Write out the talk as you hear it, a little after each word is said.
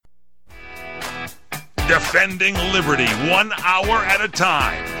Defending liberty 1 hour at a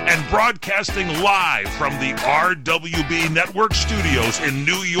time and broadcasting live from the RWB Network studios in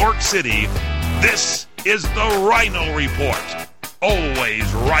New York City, this is the Rhino Report.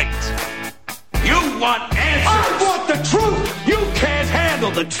 Always right. You want answers. I want the truth. You can't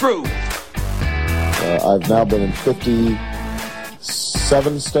handle the truth. I've now been in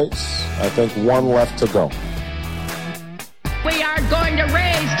 57 states. I think one left to go. We are going to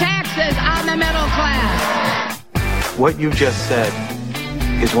raise taxes on the middle class. What you just said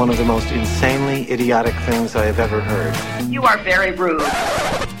is one of the most insanely idiotic things I have ever heard. You are very rude.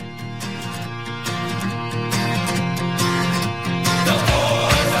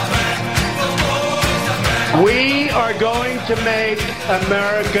 We are going to make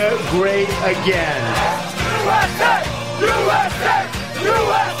America great again. USA! USA!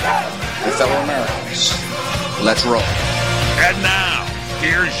 USA! My fellow Americans, let's roll. And now,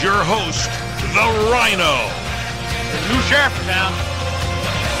 here's your host, the Rhino. There's a new sheriff in town.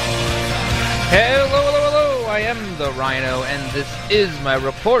 Hello, I am the Rhino, and this is my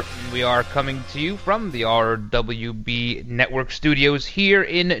report. We are coming to you from the RWB Network studios here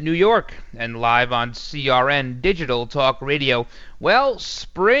in New York, and live on CRN Digital Talk Radio. Well,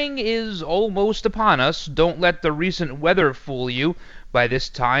 spring is almost upon us. Don't let the recent weather fool you. By this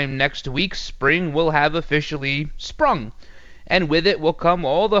time next week, spring will have officially sprung. And with it will come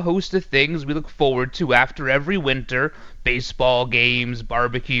all the host of things we look forward to after every winter: baseball games,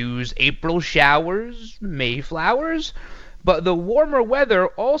 barbecues, April showers, Mayflowers. But the warmer weather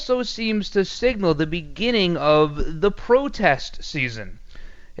also seems to signal the beginning of the protest season.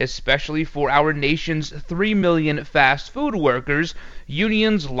 Especially for our nation's 3 million fast food workers,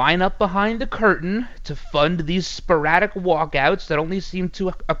 unions line up behind the curtain to fund these sporadic walkouts that only seem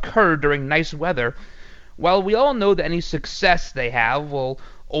to occur during nice weather. While we all know that any success they have will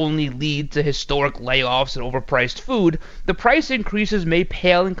only lead to historic layoffs and overpriced food, the price increases may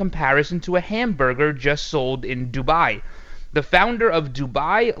pale in comparison to a hamburger just sold in Dubai. The founder of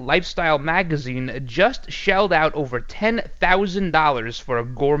Dubai Lifestyle magazine just shelled out over $10,000 for a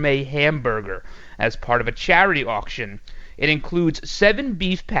gourmet hamburger as part of a charity auction. It includes 7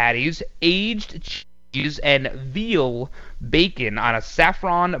 beef patties, aged cheese, and veal bacon on a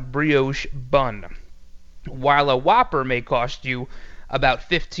saffron brioche bun. While a Whopper may cost you about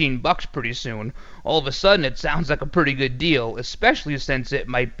 $15 pretty soon, all of a sudden it sounds like a pretty good deal, especially since it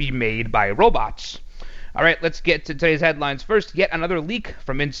might be made by robots. All right, let's get to today's headlines first. Yet another leak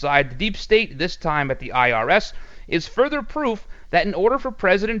from inside the deep state, this time at the IRS, is further proof that in order for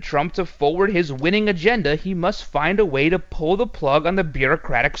President Trump to forward his winning agenda, he must find a way to pull the plug on the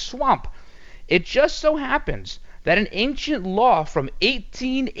bureaucratic swamp. It just so happens that an ancient law from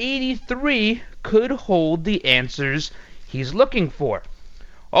 1883 could hold the answers he's looking for.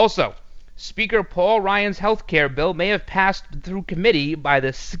 Also, Speaker Paul Ryan's health care bill may have passed through committee by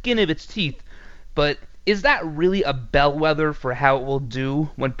the skin of its teeth, but is that really a bellwether for how it will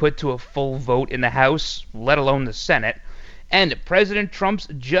do when put to a full vote in the House, let alone the Senate? And President Trump's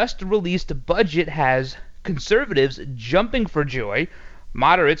just released budget has conservatives jumping for joy,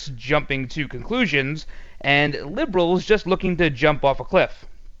 moderates jumping to conclusions, and liberals just looking to jump off a cliff.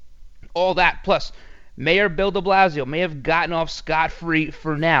 All that, plus Mayor Bill de Blasio may have gotten off scot-free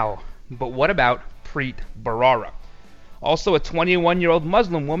for now, but what about Preet Bharara? Also, a 21-year-old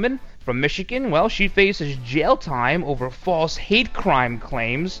Muslim woman from Michigan, well, she faces jail time over false hate crime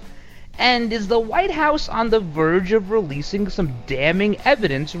claims. And is the White House on the verge of releasing some damning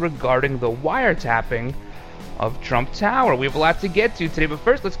evidence regarding the wiretapping of Trump Tower? We have a lot to get to today, but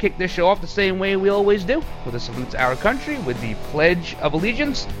first, let's kick this show off the same way we always do, with a salute to our country with the Pledge of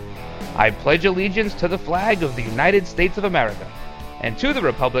Allegiance. I pledge allegiance to the flag of the United States of America, and to the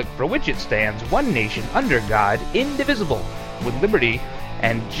republic for which it stands, one nation, under God, indivisible, with liberty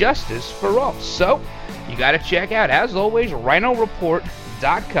and justice for all. So, you gotta check out, as always,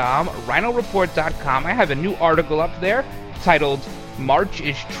 RhinoReport.com. RhinoReport.com. I have a new article up there titled March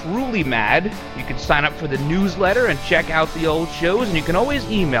is Truly Mad. You can sign up for the newsletter and check out the old shows, and you can always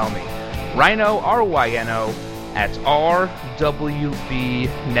email me, Rhino, R-Y-N-O, at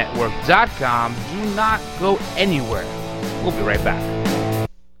rwbnetwork.com. Do not go anywhere. We'll be right back.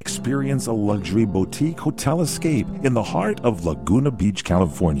 Experience a luxury boutique hotel escape in the heart of Laguna Beach,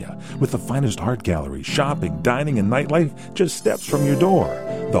 California, with the finest art gallery, shopping, dining, and nightlife just steps from your door.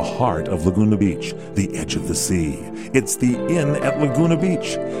 the heart of Laguna Beach, the edge of the sea. It's the Inn at Laguna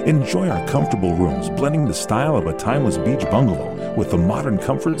Beach. Enjoy our comfortable rooms, blending the style of a timeless beach bungalow with the modern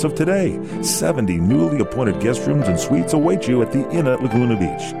comforts of today. 70 newly appointed guest rooms and suites await you at the Inn at Laguna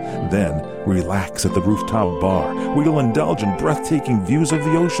Beach. Then, relax at the rooftop bar, where you'll indulge in breathtaking views of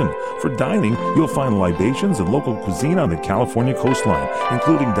the ocean. For dining, you'll find libations and local cuisine on the California coastline,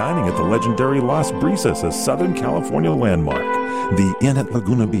 including dining at the legendary Las Brisas, a Southern California landmark. The Inn at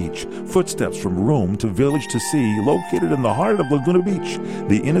Laguna Beach, footsteps from room to village to sea, located in the heart of Laguna Beach.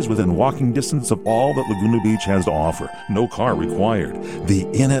 The Inn is within walking distance of all that Laguna Beach has to offer. No car required. The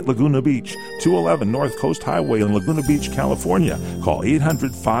Inn at Laguna Beach, 211 North Coast Highway in Laguna Beach, California. Call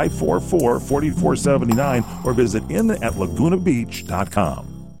 800-544-4479 or visit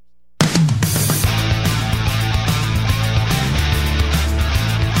innatlagunabeach.com.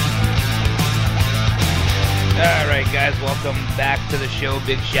 All right, guys, welcome back to the show.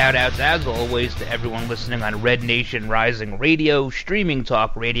 Big shout-outs, as always, to everyone listening on Red Nation Rising Radio, Streaming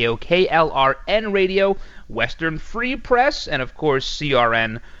Talk Radio, KLRN Radio, Western Free Press, and, of course,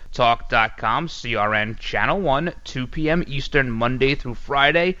 CRNTalk.com, CRN Channel 1, 2 p.m. Eastern, Monday through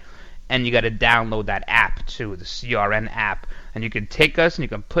Friday. And you got to download that app, too, the CRN app. And you can take us and you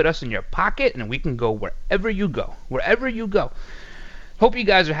can put us in your pocket, and we can go wherever you go. Wherever you go. Hope you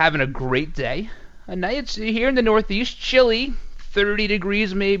guys are having a great day. And it's here in the Northeast, chilly, 30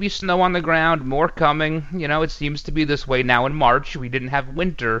 degrees maybe, snow on the ground, more coming. You know, it seems to be this way now in March. We didn't have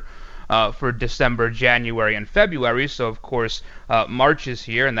winter for December, January, and February, so of course March is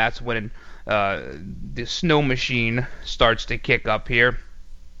here, and that's when the snow machine starts to kick up here.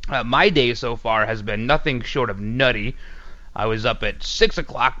 My day so far has been nothing short of nutty. I was up at 6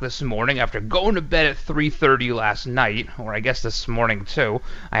 o'clock this morning after going to bed at 3:30 last night, or I guess this morning too.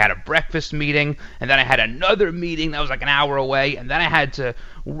 I had a breakfast meeting, and then I had another meeting that was like an hour away, and then I had to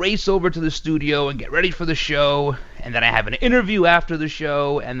race over to the studio and get ready for the show, and then I have an interview after the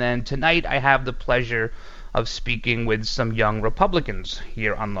show, and then tonight I have the pleasure of speaking with some young Republicans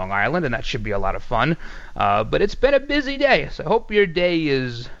here on Long Island, and that should be a lot of fun. But it's been a busy day, so I hope your day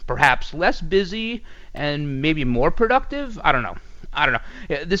is perhaps less busy and maybe more productive. I don't know.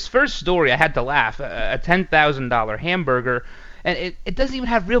 This first story, I had to laugh. A $10,000 hamburger, and it doesn't even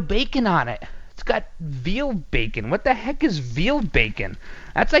have real bacon on it. It's got veal bacon. What the heck is veal bacon?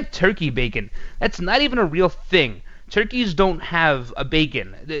 That's like turkey bacon. That's not even a real thing. Turkeys don't have a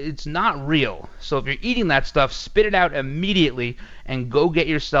bacon. It's not real. So if you're eating that stuff, spit it out immediately and go get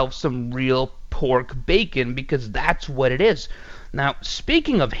yourself some real pork bacon, because that's what it is. Now,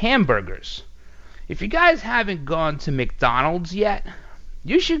 speaking of hamburgers, if you guys haven't gone to McDonald's yet,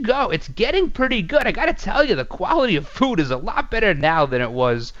 you should go. It's getting pretty good. I gotta tell you, the quality of food is a lot better now than it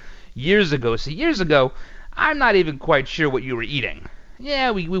was years ago. So years ago, I'm not even quite sure what you were eating.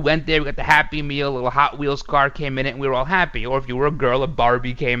 Yeah, we went there, we got the Happy Meal, a little Hot Wheels car came in it, and we were all happy. Or if you were a girl, a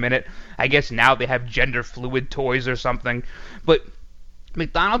Barbie came in it. I guess now they have gender fluid toys or something. But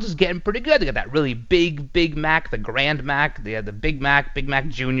McDonald's is getting pretty good. They got that really big Mac, the Grand Mac, they had the Big Mac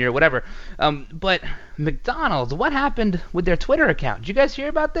Jr., whatever. But McDonald's, what happened with their Twitter account? Did you guys hear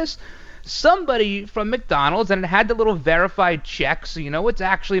about this? Somebody from McDonald's, and it had the little verified check, so you know it's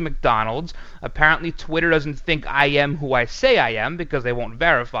actually McDonald's. Apparently Twitter doesn't think I am who I say I am, because they won't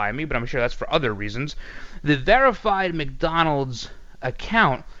verify me, but I'm sure that's for other reasons. The verified McDonald's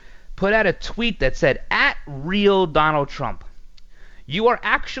account put out a tweet that said, @RealDonaldTrump. You are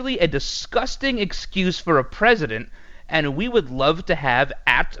actually a disgusting excuse for a president, and we would love to have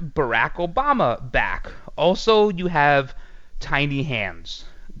 @Barack Obama back. Also, you have tiny hands.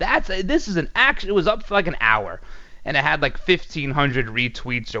 This is an action. It was up for like an hour, and it had like 1,500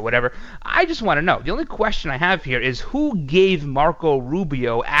 retweets or whatever. I just want to know. The only question I have here is, who gave Marco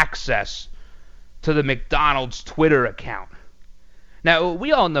Rubio access to the McDonald's Twitter account? Now,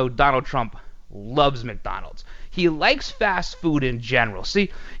 we all know Donald Trump loves McDonald's. He likes fast food in general. See,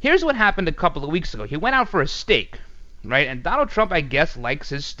 here's what happened a couple of weeks ago. He went out for a steak, right? And Donald Trump, I guess, likes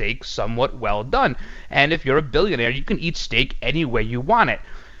his steak somewhat well done. And if you're a billionaire, you can eat steak any way you want it.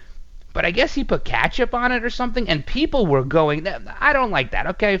 But I guess he put ketchup on it or something, and people were going, I don't like that,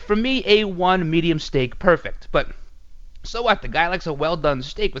 okay? For me, A1 medium steak, perfect. But so what? The guy likes a well-done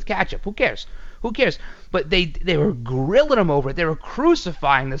steak with ketchup. Who cares? Who cares? But they were grilling him over it. They were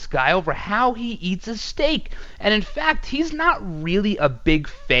crucifying this guy over how he eats a steak. And in fact, he's not really a big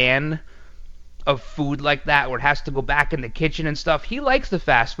fan. of food like that where it has to go back in the kitchen and stuff. He likes the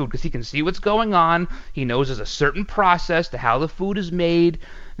fast food because he can see what's going on. He knows there's a certain process to how the food is made.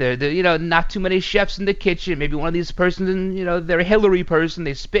 There, not too many chefs in the kitchen. Maybe one of these persons, they're a Hillary person.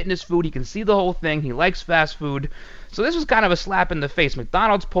 They spit in his food. He can see the whole thing. He likes fast food. So this was kind of a slap in the face.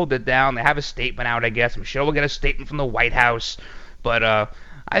 McDonald's pulled it down. They have a statement out, I guess. I'm sure we'll get a statement from the White House. But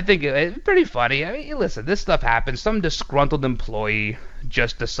I think it's pretty funny. I mean, listen, this stuff happens. Some disgruntled employee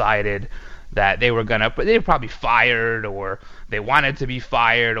just decided that they were probably fired, or they wanted to be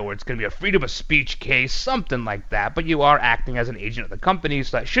fired, or it's going to be a freedom of speech case, something like that. But you are acting as an agent of the company,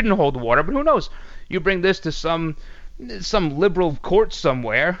 so that shouldn't hold water. But who knows? You bring this to some liberal court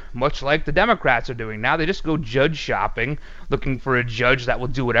somewhere, much like the Democrats are doing now. They just go judge shopping, looking for a judge that will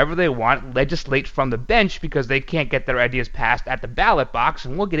do whatever they want, legislate from the bench because they can't get their ideas passed at the ballot box.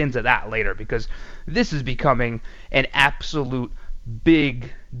 And we'll get into that later because this is becoming an absolute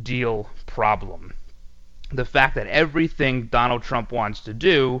big deal problem. The fact that everything Donald Trump wants to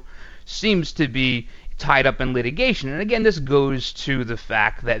do seems to be tied up in litigation. And again, this goes to the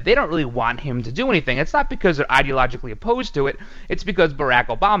fact that they don't really want him to do anything. It's not because they're ideologically opposed to it. It's because Barack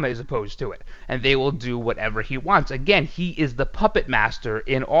Obama is opposed to it. And they will do whatever he wants. Again, he is the puppet master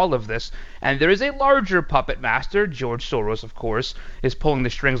in all of this. And there is a larger puppet master. George Soros, of course, is pulling the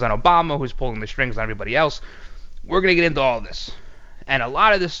strings on Obama, who's pulling the strings on everybody else. We're going to get into all this. And a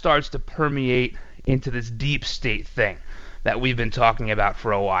lot of this starts to permeate into this deep state thing that we've been talking about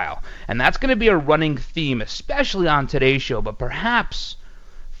for a while. And that's going to be a running theme, especially on today's show, but perhaps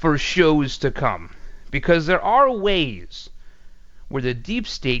for shows to come. Because there are ways where the deep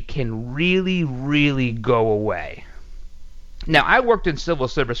state can really, really go away. Now, I worked in civil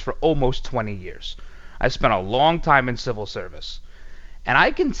service for almost 20 years. I spent a long time in civil service. And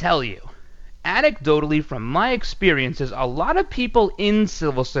I can tell you, anecdotally, from my experiences, a lot of people in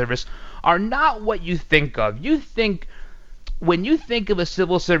civil service are not what you think of. When you think of a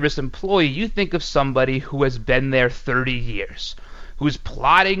civil service employee, you think of somebody who has been there 30 years, who's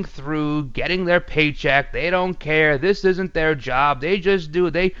plodding through, getting their paycheck. They don't care. This isn't their job. They just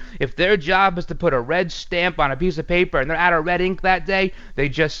do. If their job is to put a red stamp on a piece of paper and they're out of red ink that day, they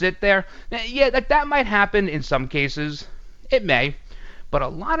just sit there. Yeah, that might happen in some cases. It may. But a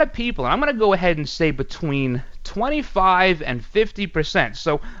lot of people, and I'm going to go ahead and say between 25 and 50%,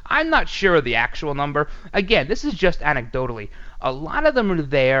 so I'm not sure of the actual number. Again, this is just anecdotally. A lot of them are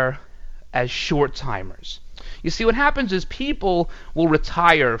there as short-timers. You see, what happens is people will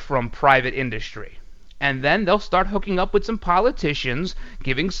retire from private industry, and then they'll start hooking up with some politicians,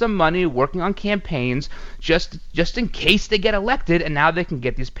 giving some money, working on campaigns, just in case they get elected, and now they can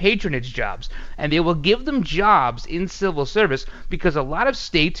get these patronage jobs. And they will give them jobs in civil service because a lot of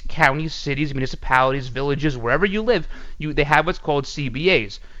states, counties, cities, municipalities, villages, wherever you live, they have what's called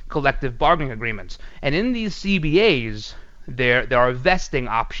CBAs, collective bargaining agreements. And in these CBAs, there are vesting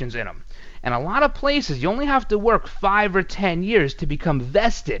options in them. And a lot of places, you only have to work 5 or 10 years to become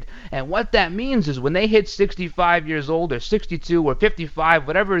vested. And what that means is when they hit 65 years old or 62 or 55,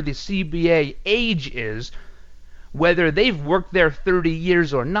 whatever the CBA age is, whether they've worked there 30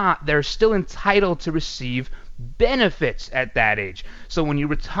 years or not, they're still entitled to receive benefits at that age. So when you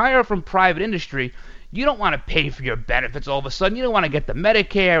retire from private industry, you don't want to pay for your benefits all of a sudden. You don't want to get the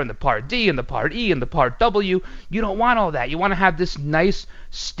Medicare and the Part D and the Part E and the Part W. You don't want all that. You want to have this nice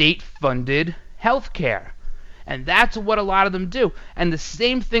state-funded health care. And that's what a lot of them do. And the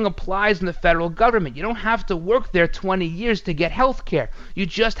same thing applies in the federal government. You don't have to work there 20 years to get health care. You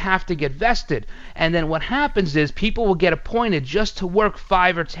just have to get vested. And then what happens is people will get appointed just to work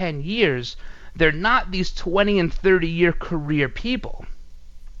 5 or 10 years. They're not these 20 and 30-year career people.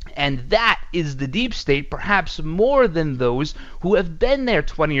 And that is the deep state, perhaps more than those who have been there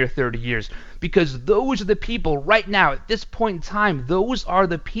 20 or 30 years. Because those are the people right now, at this point in time, those are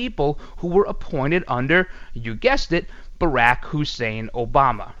the people who were appointed under, you guessed it, Barack Hussein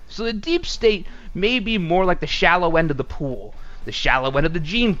Obama. So the deep state may be more like the shallow end of the pool. The shallow end of the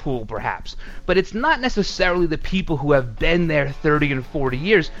gene pool, perhaps. But it's not necessarily the people who have been there 30 and 40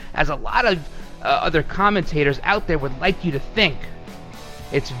 years, as a lot of other commentators out there would like you to think.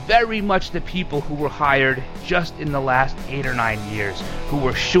 It's very much the people who were hired just in the last 8 or 9 years, who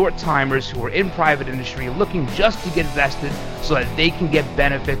were short-timers, who were in private industry, looking just to get vested so that they can get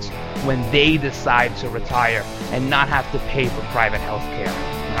benefits when they decide to retire and not have to pay for private health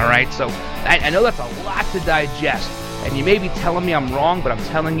care. All right, so I know that's a lot to digest, and you may be telling me I'm wrong, but I'm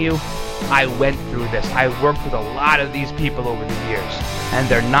telling you, I went through this. I worked with a lot of these people over the years, and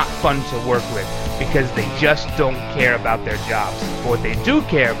they're not fun to work with because they just don't care about their jobs. But what they do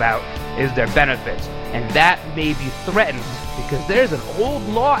care about is their benefits. And that may be threatened because there's an old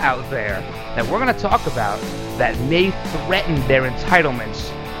law out there that we're going to talk about that may threaten their entitlements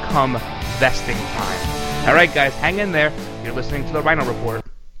come vesting time. All right, guys, hang in there. You're listening to the Rhino Report.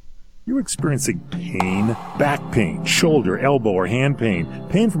 You're experiencing pain, back pain, shoulder, elbow, or hand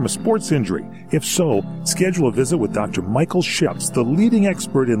pain from a sports injury. If so, schedule a visit with Dr. Michael Sheps, the leading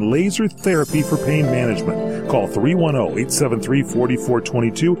expert in laser therapy for pain management. Call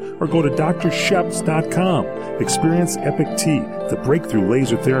 310-873-4422 or go to drsheps.com. Experience Epic T, the breakthrough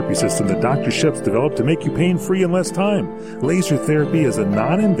laser therapy system that Dr. Sheps developed to make you pain-free in less time. Laser therapy is a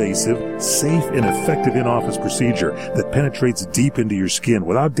non-invasive, safe, and effective in-office procedure that penetrates deep into your skin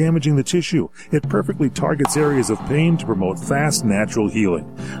without damaging the tissue. It perfectly targets areas of pain to promote fast, natural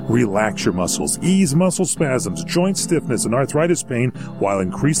healing. Relax your muscles, ease muscle spasms, joint stiffness, and arthritis pain while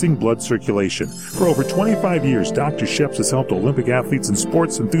increasing blood circulation. For over 25 years, Dr. Sheps has helped Olympic athletes and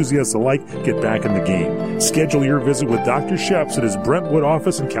sports enthusiasts alike get back in the game. Schedule your visit with Dr. Sheps at his Brentwood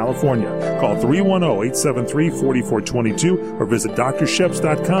office in California. Call 310-873-4422 or visit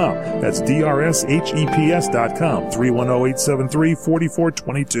drsheps.com. That's DRSHEPS.com,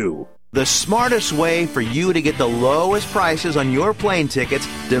 310-873-4422. The smartest way for you to get the lowest prices on your plane tickets,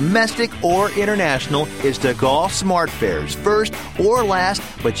 domestic or international, is to call SmartFares first or last,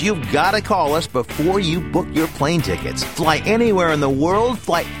 but you've got to call us before you book your plane tickets. Fly anywhere in the world,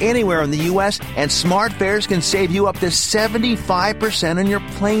 fly anywhere in the U.S., and SmartFares can save you up to 75% on your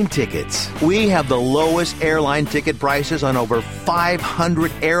plane tickets. We have the lowest airline ticket prices on over 500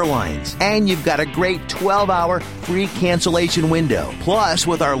 airlines, and you've got a great 12-hour free cancellation window. Plus,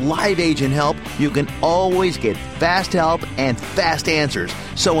 with our live agent help, you can always get fast help and fast answers.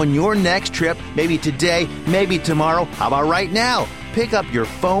 So on your next trip, maybe today, maybe tomorrow, how about right now? Pick up your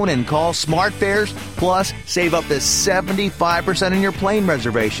phone and call SmartFares, plus save up to 75% on your plane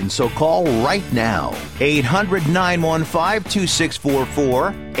reservation. So call right now.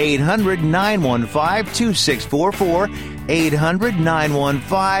 800-915-2644, 800-915-2644,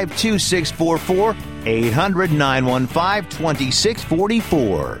 800-915-2644,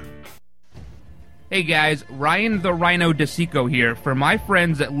 800-915-2644. Hey guys, Ryan the Rhino DeSico here for my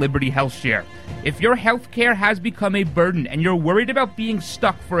friends at Liberty HealthShare. If your healthcare has become a burden and you're worried about being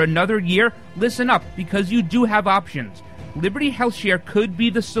stuck for another year, listen up, because you do have options. Liberty HealthShare could be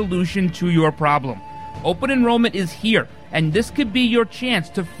the solution to your problem. Open enrollment is here, and this could be your chance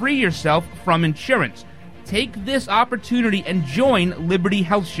to free yourself from insurance. Take this opportunity and join Liberty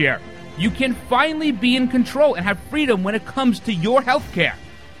HealthShare. You can finally be in control and have freedom when it comes to your healthcare.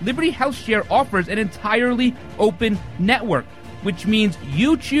 Liberty HealthShare offers an entirely open network, which means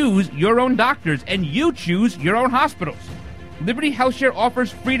you choose your own doctors and you choose your own hospitals. Liberty HealthShare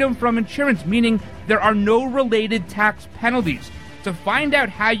offers freedom from insurance, meaning there are no related tax penalties. To find out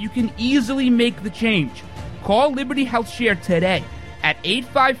how you can easily make the change, call Liberty HealthShare today at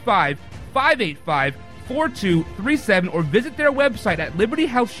 855-585-4237 or visit their website at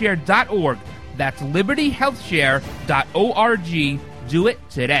libertyhealthshare.org. That's libertyhealthshare.org. Do it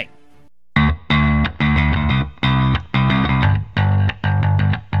today. All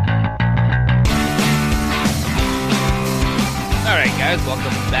right, guys,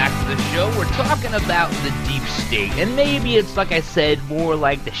 welcome back to the show. We're talking about the deep state, and maybe it's, like I said, more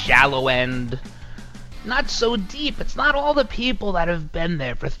like the shallow end. Not so deep. It's not all the people that have been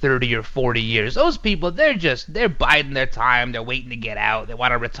there for 30 or 40 years. Those people, they're biding their time. They're waiting to get out. They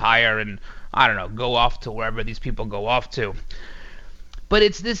want to retire and, I don't know, go off to wherever these people go off to. But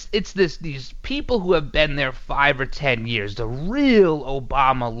it's these people who have been there 5 or 10 years, the real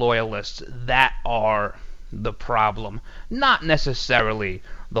Obama loyalists, that are the problem, not necessarily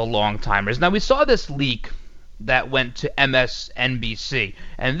the long-timers. Now, we saw this leak that went to MSNBC,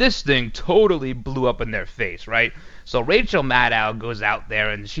 and this thing totally blew up in their face, right? So Rachel Maddow goes out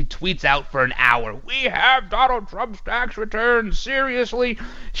there and she tweets out for an hour, "We have Donald Trump's tax returns, seriously."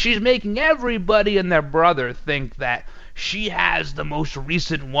 She's making everybody and their brother think that she has the most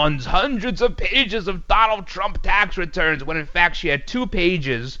recent ones, hundreds of pages of Donald Trump tax returns, when in fact she had 2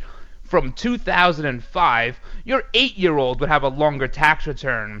 pages from 2005. Your 8-year-old would have a longer tax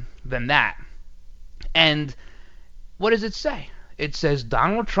return than that. And what does it say? It says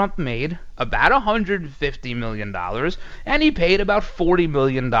Donald Trump made about $150 million, and he paid about $40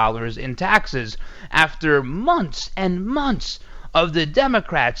 million in taxes after months and months of the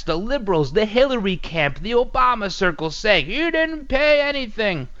Democrats, the liberals, the Hillary camp, the Obama circle saying, he didn't pay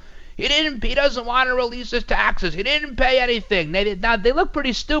anything. He doesn't want to release his taxes. He didn't pay anything. Now, they look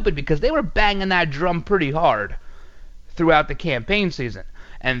pretty stupid because they were banging that drum pretty hard throughout the campaign season.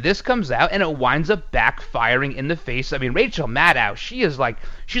 And this comes out, and it winds up backfiring in the face. I mean, Rachel Maddow, she's like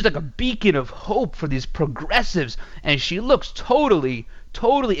a beacon of hope for these progressives, and she looks totally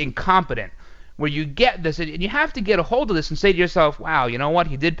incompetent. Where you get this, and you have to get a hold of this and say to yourself, wow, you know what,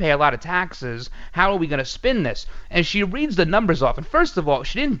 he did pay a lot of taxes, how are we going to spin this? And she reads the numbers off, and first of all,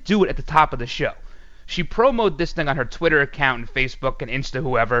 she didn't do it at the top of the show. She promoted this thing on her Twitter account and Facebook and Insta,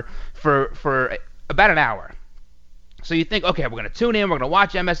 whoever, for about an hour. So you think, okay, we're going to tune in, we're going to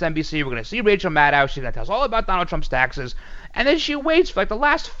watch MSNBC, we're going to see Rachel Maddow, she's going to tell us all about Donald Trump's taxes, and then she waits for like the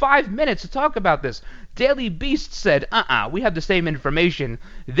last 5 minutes to talk about this. Daily Beast said, we have the same information.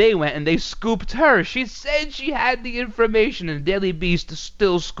 They went and they scooped her. She said she had the information, and Daily Beast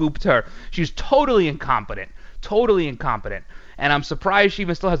still scooped her. She's totally incompetent. And I'm surprised she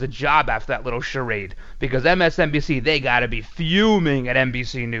even still has a job after that little charade, because MSNBC, they gotta be fuming at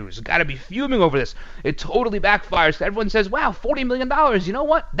NBC News. Gotta be fuming over this. It totally backfires. Everyone says, wow, $40 million. You know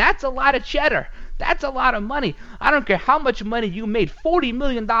what? That's a lot of cheddar. That's a lot of money. I don't care how much money you made. $40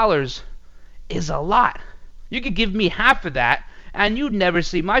 million is a lot. You could give me half of that, and you'd never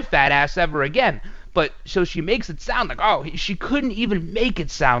see my fat ass ever again. But so she makes it sound like, she couldn't even make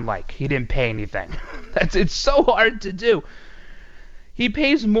it sound like he didn't pay anything. It's so hard to do. He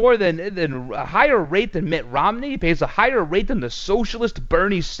pays more than a higher rate than Mitt Romney. He pays a higher rate than the socialist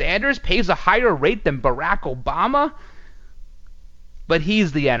Bernie Sanders. Pays a higher rate than Barack Obama. But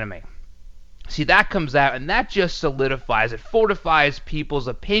he's the enemy. See, that comes out, and that just solidifies, it fortifies people's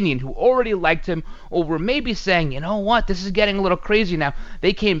opinion who already liked him, or were maybe saying, you know what, this is getting a little crazy now.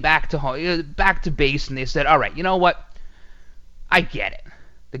 They came back to base, and they said, all right, you know what, I get it.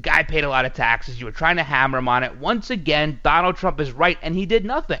 The guy paid a lot of taxes. You were trying to hammer him on it. Once again, Donald Trump is right, and he did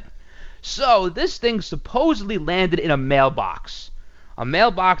nothing. So this thing supposedly landed in a mailbox. A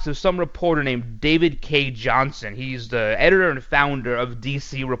mailbox of some reporter named David K. Johnson. He's the editor and founder of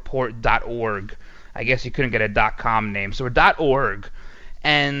DCReport.org. I guess he couldn't get a .com name, so .org.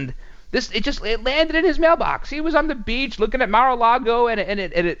 And it landed in his mailbox. He was on the beach looking at Mar-a-Lago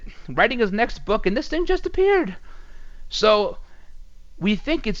and writing his next book, and this thing just appeared. So we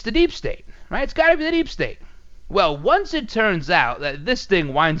think it's the deep state, right? It's got to be the deep state. Well, once it turns out that this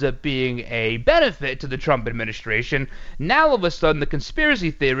thing winds up being a benefit to the Trump administration, now all of a sudden the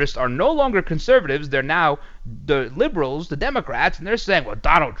conspiracy theorists are no longer conservatives. They're now the liberals, the Democrats, and they're saying, well,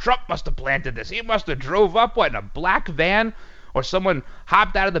 Donald Trump must have planted this. He must have drove up, in a black van? Or someone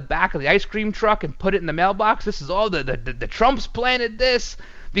hopped out of the back of the ice cream truck and put it in the mailbox? This is all the Trumps planted this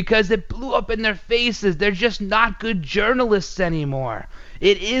because it blew up in their faces. They're just not good journalists anymore.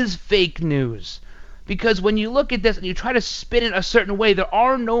 It is fake news. Because when you look at this and you try to spin it a certain way, there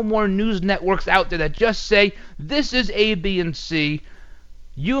are no more news networks out there that just say, this is A, B, and C.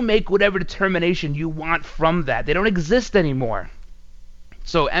 You make whatever determination you want from that. They don't exist anymore.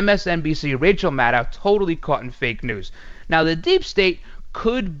 So MSNBC, Rachel Maddow, totally caught in fake news. Now, the deep state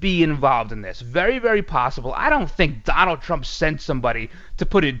could be involved in this. Very, very possible. I don't think Donald Trump sent somebody to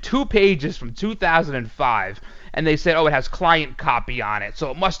put in 2 pages from 2005 and they said, it has client copy on it, so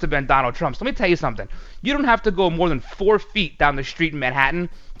it must have been Donald Trump's. Let me tell you something. You don't have to go more than 4 feet down the street in Manhattan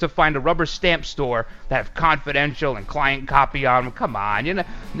to find a rubber stamp store that have confidential and client copy on them. Come on,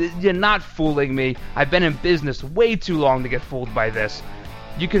 you're not fooling me. I've been in business way too long to get fooled by this.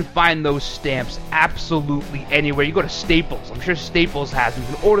 You can find those stamps absolutely anywhere. You go to Staples. I'm sure Staples has them.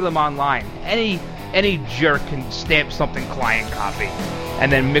 You can order them online. Any jerk can stamp something client copy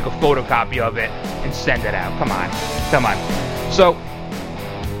and then make a photocopy of it and send it out. Come on. So,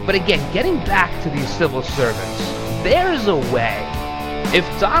 but again, getting back to these civil servants, there's a way. If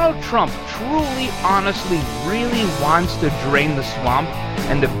Donald Trump truly, honestly, really wants to drain the swamp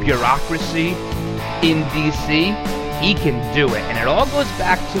and the bureaucracy in D.C., he can do it. And it all goes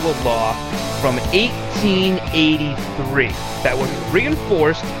back to a law from 1883 that was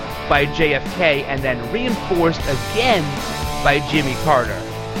reinforced by JFK and then reinforced again by Jimmy Carter.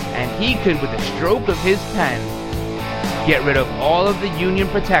 And he could, with a stroke of his pen, get rid of all of the union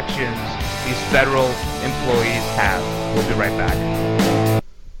protections these federal employees have. We'll be right back.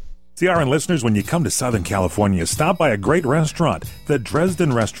 CRN listeners, when you come to Southern California, stop by a great restaurant, the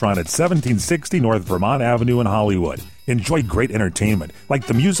Dresden Restaurant at 1760 North Vermont Avenue in Hollywood. Enjoy great entertainment, like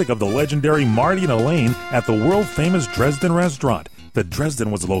the music of the legendary Marty and Elaine at the world-famous Dresden Restaurant. The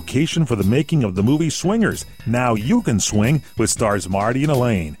Dresden was a location for the making of the movie Swingers. Now you can swing with stars Marty and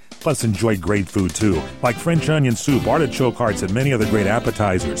Elaine. Plus, enjoy great food, too, like French onion soup, artichoke hearts, and many other great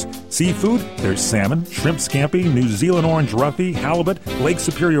appetizers. Seafood, there's salmon, shrimp scampi, New Zealand orange roughy, halibut, Lake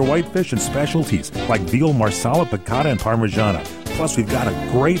Superior whitefish, and specialties like veal marsala, piccata, and parmigiana. Plus, we've got a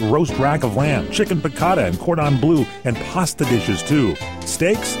great roast rack of lamb, chicken piccata, and cordon bleu, and pasta dishes, too.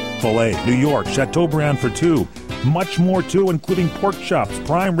 Steaks, filet, New York, Chateaubriand for two. Much more, too, including pork chops,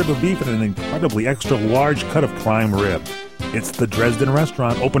 prime rib of beef, and an incredibly extra large cut of prime rib. It's the Dresden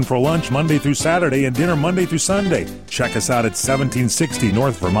Restaurant, open for lunch Monday through Saturday and dinner Monday through Sunday. Check us out at 1760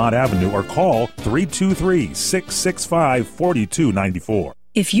 North Vermont Avenue or call 323-665-4294.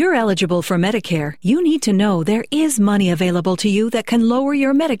 If you're eligible for Medicare, you need to know there is money available to you that can lower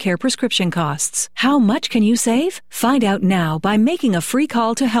your Medicare prescription costs. How much can you save? Find out now by making a free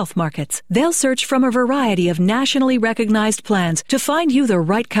call to Health Markets. They'll search from a variety of nationally recognized plans to find you the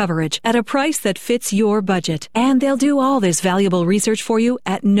right coverage at a price that fits your budget. And they'll do all this valuable research for you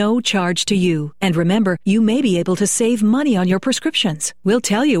at no charge to you. And remember, you may be able to save money on your prescriptions. We'll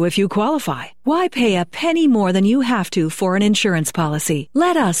tell you if you qualify. Why pay a penny more than you have to for an insurance policy?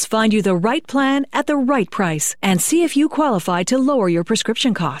 Let us find you the right plan at the right price and see if you qualify to lower your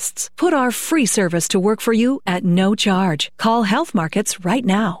prescription costs. Put our free service to work for you at no charge. Call Health Markets right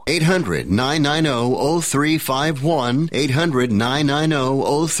now. 800-990-0351.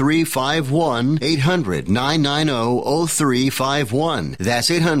 800-990-0351. 800-990-0351. That's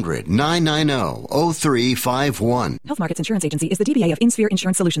 800-990-0351. Health Markets Insurance Agency is the DBA of InSphere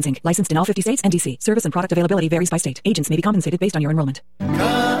Insurance Solutions, Inc., licensed in all 50 states and D.C. Service and product availability varies by state. Agents may be compensated based on your enrollment.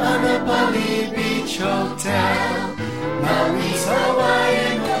 Kaanapali Beach Hotel, Maui's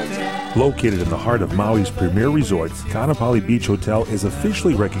Hawaiian Hotel. Located in the heart of Maui's premier resort, Kaanapali Beach Hotel is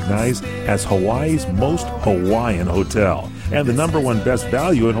officially recognized as Hawaii's most Hawaiian hotel and the #1 best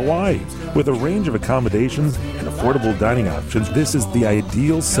value in Hawaii. With a range of accommodations and affordable dining options, this is the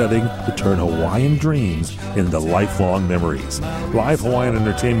ideal setting to turn Hawaiian dreams into lifelong memories. Live Hawaiian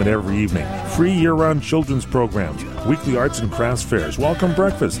entertainment every evening, free year-round children's programs, weekly arts and crafts fairs, welcome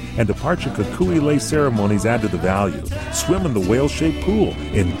breakfast, and departure kukui lei ceremonies add to the value. Swim in the whale-shaped pool,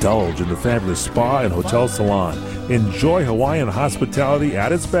 indulge in the fabulous spa and hotel salon. Enjoy Hawaiian hospitality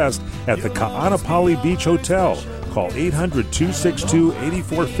at its best at the Kaanapali Beach Hotel. Call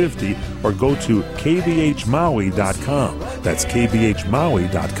 800-262-8450 or go to kbhmaui.com. That's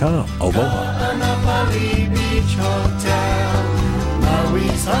kbhmaui.com. Aloha. Kaanapali Beach Hotel,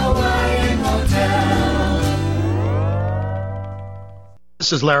 Maui's Hawaiian Hotel.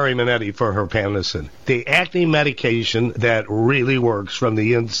 This is Larry Minetti for Herpanicin, the acne medication that really works from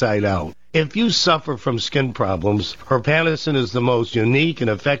the inside out. If you suffer from skin problems, Herpanicin is the most unique and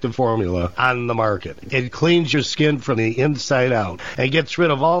effective formula on the market. It cleans your skin from the inside out and gets rid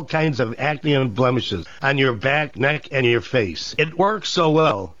of all kinds of acne and blemishes on your back, neck, and your face. It works so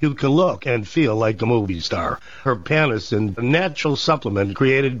well, you can look and feel like a movie star. Herpanicin, a natural supplement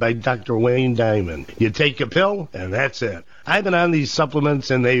created by Dr. Wayne Diamond. You take a pill, and that's it. I've been on these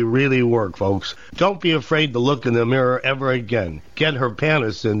supplements, and they really work, folks. Don't be afraid to look in the mirror ever again. Get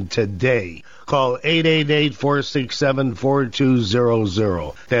Herpanicin today. Call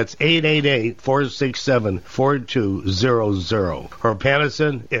 888-467-4200. That's 888-467-4200.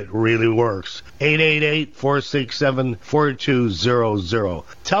 Herpanicin, it really works. 888-467-4200.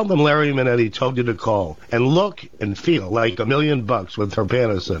 Tell them Larry Minetti told you to call and look and feel like $1 million with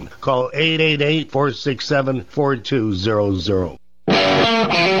Herpanicin. Call 888-467-4200.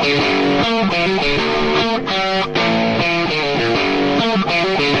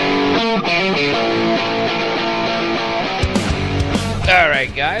 All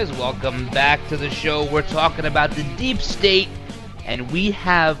right, guys, welcome back to the show. We're talking about the deep state, and we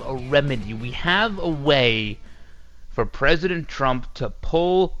have a remedy. We have a way for President Trump to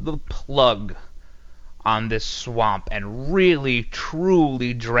pull the plug on this swamp and really,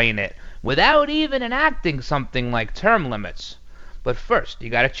 truly drain it without even enacting something like term limits. But first, you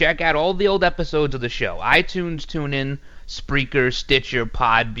got to check out all the old episodes of the show. iTunes, TuneIn, Spreaker, Stitcher,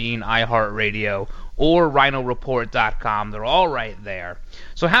 Podbean, iHeartRadio, or RhinoReport.com. They're all right there.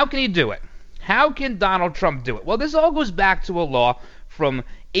 So how can he do it? How can Donald Trump do it? Well, this all goes back to a law from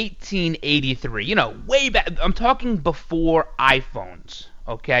 1883. You know, way back. I'm talking before iPhones,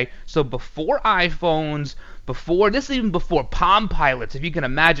 okay? So before iPhones, this is even before Palm Pilots, if you can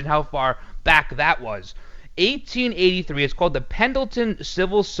imagine how far back that was. 1883, it's called the Pendleton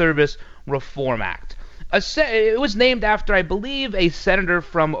Civil Service Reform Act. It was named after, I believe, a senator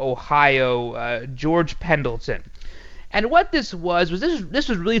from Ohio, George Pendleton. And what this was this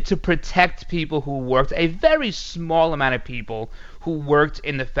was really to protect people who worked, a very small amount of people who worked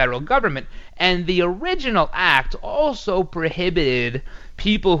in the federal government. And the original act also prohibited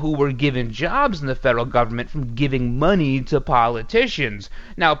people who were given jobs in the federal government from giving money to politicians.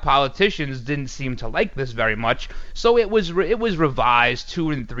 Now, politicians didn't seem to like this very much, so it was revised 2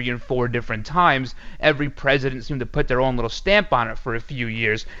 and 3 and 4 different times. Every president seemed to put their own little stamp on it for a few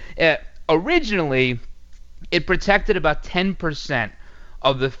years. Originally, it protected about 10%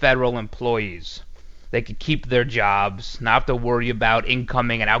 of the federal employees. They could keep their jobs, not have to worry about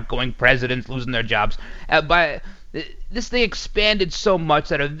incoming and outgoing presidents losing their jobs. But this thing expanded so much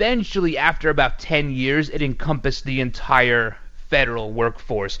that eventually, after about 10 years, it encompassed the entire federal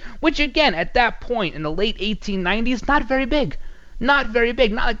workforce, which again, at that point in the late 1890s, not very big. Not very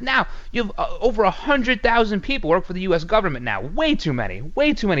big. Not like now. You have over 100,000 people work for the U.S. government now. Way too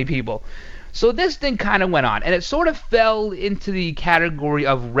many people. So this thing kind of went on, and it sort of fell into the category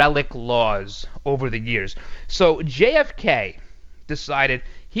of relic laws over the years. So JFK decided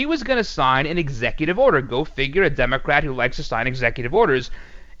he was going to sign an executive order. Go figure, a Democrat who likes to sign executive orders.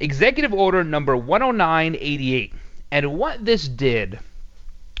 Executive Order number 10988. And what this did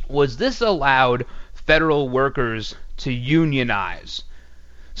was this allowed federal workers to unionize.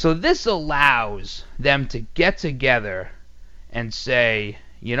 So this allows them to get together and say,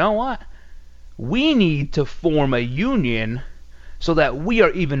 you know what? We need to form a union so that we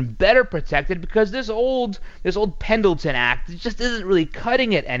are even better protected, because this old Pendleton Act just isn't really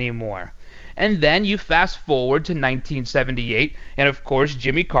cutting it anymore. And then you fast forward to 1978, and of course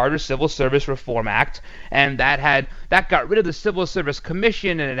Jimmy Carter's Civil Service Reform Act, and that got rid of the Civil Service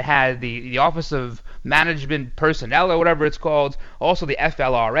Commission, and it had the Office of Management Personnel, or whatever it's called, also the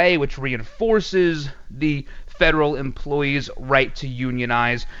FLRA, which reinforces the federal employees' right to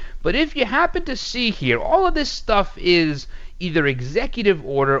unionize. But if you happen to see here, all of this stuff is either executive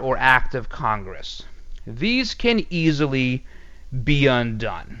order or act of Congress. These can easily be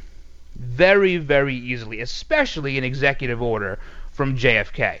undone. Very, very easily, especially an executive order from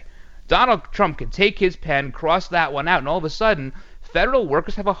JFK. Donald Trump can take his pen, cross that one out, and all of a sudden, federal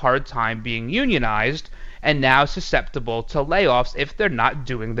workers have a hard time being unionized and now susceptible to layoffs if they're not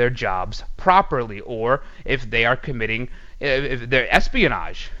doing their jobs properly, or if they are committing their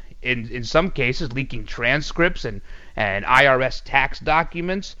espionage. In some cases, leaking transcripts and IRS tax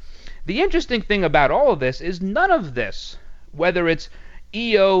documents. The interesting thing about all of this is none of this, whether it's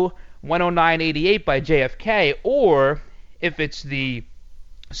EO 10988 by JFK, or if it's the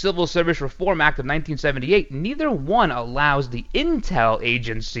Civil Service Reform Act of 1978, neither one allows the intel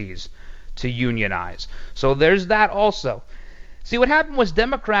agencies to unionize. So there's that also. See, what happened was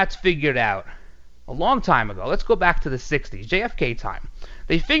Democrats figured out a long time ago, let's go back to the 60s, JFK time,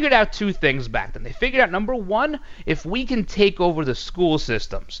 they figured out two things back then. They figured out, number one, if we can take over the school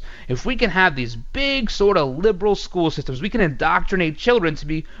systems, if we can have these big sort of liberal school systems, we can indoctrinate children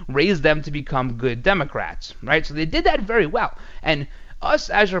raise them to become good Democrats, right? So they did that very well. And us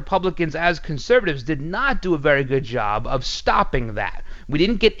as Republicans, as conservatives, did not do a very good job of stopping that. We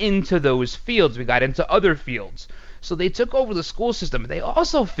didn't get into those fields. We got into other fields. So they took over the school system. They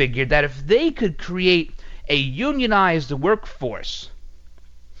also figured that if they could create a unionized workforce,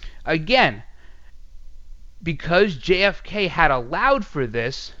 again, because JFK had allowed for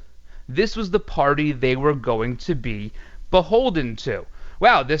this, this was the party they were going to be beholden to.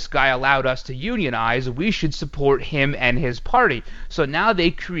 Well, this guy allowed us to unionize, we should support him and his party. So now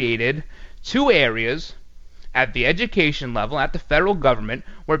they created two areas at the education level, at the federal government,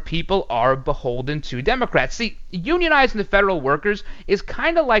 where people are beholden to Democrats. See, unionizing the federal workers is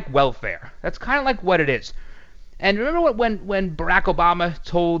kind of like welfare. That's kind of like what it is. And remember when Barack Obama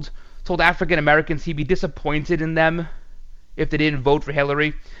told African Americans he'd be disappointed in them if they didn't vote for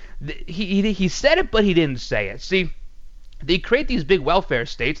Hillary? He said it, but he didn't say it. See, they create these big welfare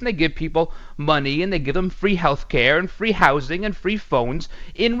states, and they give people money, and they give them free health care and free housing and free phones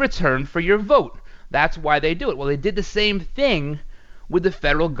in return for your vote. That's why they do it. Well, they did the same thing with the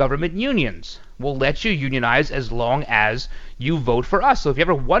federal government unions. We'll let you unionize as long as you vote for us. So if you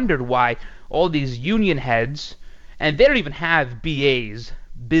ever wondered why all these union heads, and they don't even have BAs,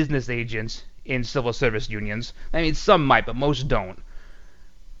 business agents, in civil service unions. I mean, some might, but most don't.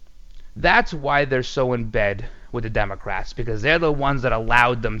 That's why they're so in bed with the Democrats, because they're the ones that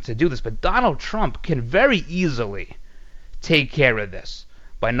allowed them to do this. But Donald Trump can very easily take care of this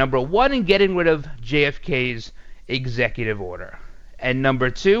by, number one, in getting rid of JFK's executive order, and number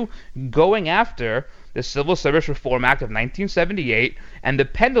two, going after the Civil Service Reform Act of 1978 and the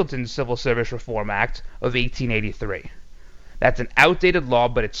Pendleton Civil Service Reform Act of 1883. That's an outdated law,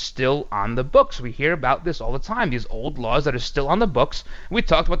 but it's still on the books. We hear about this all the time, these old laws that are still on the books. We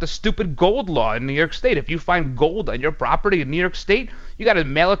talked about the stupid gold law in New York State. If you find gold on your property in New York State, you got to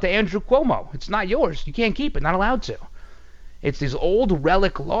mail it to Andrew Cuomo. It's not yours. You can't keep it, not allowed to. It's these old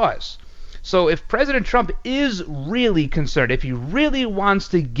relic laws. So if President Trump is really concerned, if he really wants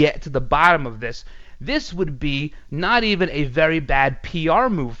to get to the bottom of this, this would be not even a very bad PR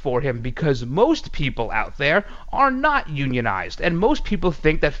move for him, because most people out there are not unionized, and most people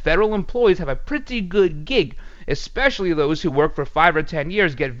think that federal employees have a pretty good gig, especially those who work for 5 or 10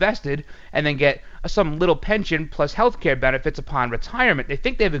 years, get vested, and then get some little pension plus health care benefits upon retirement. They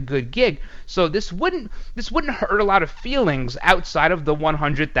think they have a good gig, so this wouldn't hurt a lot of feelings outside of the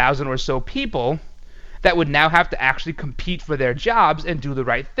 100,000 or so people that would now have to actually compete for their jobs and do the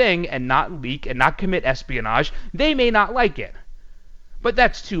right thing and not leak and not commit espionage. They may not like it, but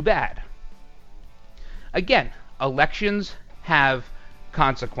that's too bad. Again, elections have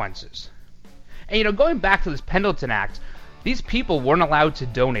consequences. And, going back to this Pendleton Act, these people weren't allowed to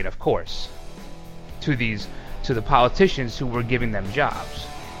donate, of course, to the politicians who were giving them jobs.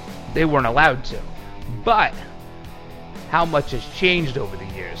 They weren't allowed to. But how much has changed over the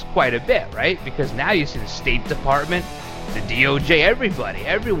years? Quite a bit, right? Because now you see the State Department, the DOJ,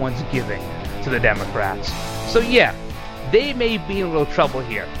 everyone's giving to the Democrats. So yeah, they may be in a little trouble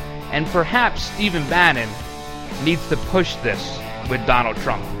here. And perhaps Stephen Bannon needs to push this with Donald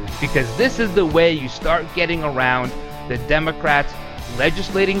Trump, because this is the way you start getting around the Democrats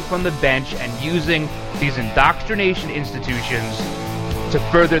legislating from the bench and using these indoctrination institutions to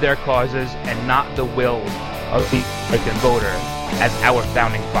further their causes and not the will of the American voter, as our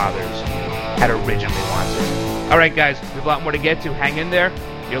founding fathers had originally wanted. Alright guys, we have a lot more to get to. Hang in there.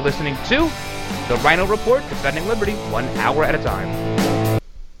 You're listening to The Rhino Report, defending liberty 1 hour at a time.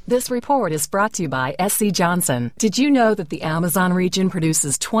 This report is brought to you by SC Johnson. Did you know that the Amazon region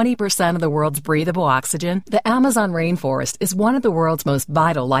produces 20% of the world's breathable oxygen? The Amazon rainforest is one of the world's most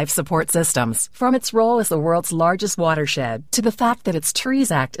vital life support systems. From its role as the world's largest watershed to the fact that its trees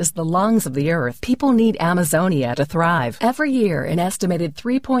act as the lungs of the earth, people need Amazonia to thrive. Every year, an estimated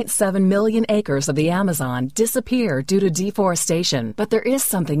 3.7 million acres of the Amazon disappear due to deforestation. But there is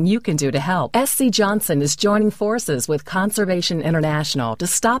something you can do to help. SC Johnson is joining forces with Conservation International to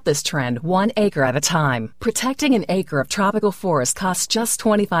stop this trend 1 acre at a time. Protecting an acre of tropical forest costs just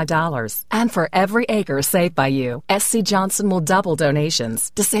 $25. And for every acre saved by you, SC Johnson will double donations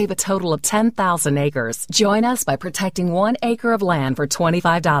to save a total of 10,000 acres. Join us by protecting 1 acre of land for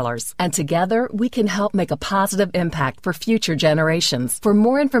 $25. And together, we can help make a positive impact for future generations. For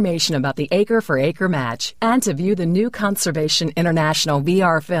more information about the Acre for Acre match and to view the new Conservation International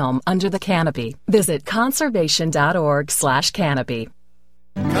VR film Under the Canopy, visit conservation.org/canopy.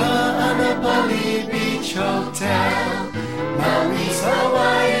 Ka'anapali Beach Hotel, Maui's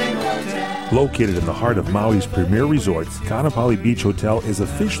Hawaiian Hotel. Located in the heart of Maui's premier resort, Ka'anapali Beach Hotel is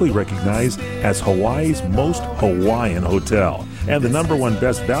officially recognized as Hawaii's most Hawaiian hotel and the #1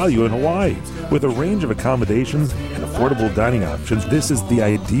 best value in Hawaii. With a range of accommodations and affordable dining options, this is the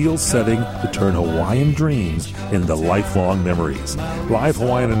ideal setting to turn Hawaiian dreams into lifelong memories. Live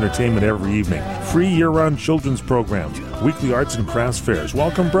Hawaiian entertainment every evening, free year-round children's programs, weekly arts and crafts fairs,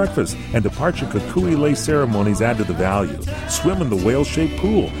 welcome breakfast, and departure kukui lei ceremonies add to the value. Swim in the whale-shaped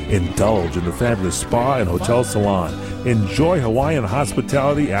pool, indulge in the fabulous spa and hotel salon. Enjoy Hawaiian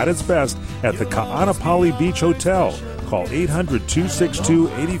hospitality at its best at the Ka'anapali Beach Hotel. Call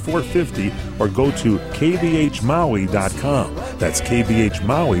 800-262-8450 or go to kbhmaui.com. That's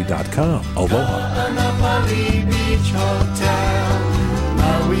kbhmaui.com. Aloha. Ka'anapali Beach Hotel,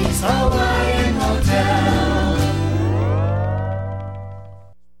 Maui's Hawaiian Hotel.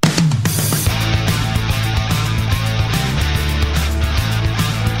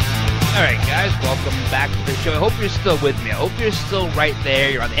 Alright guys, welcome back to the show. I hope you're still with me. I hope you're still right there.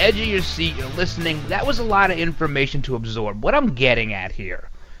 You're on the edge of your seat. You're listening. That was a lot of information to absorb. What I'm getting at here,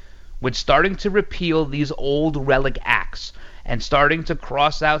 with starting to repeal these old relic acts and starting to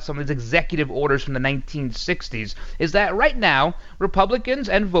cross out some of these executive orders from the 1960s, is that right now, Republicans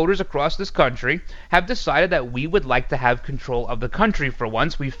and voters across this country have decided that we would like to have control of the country for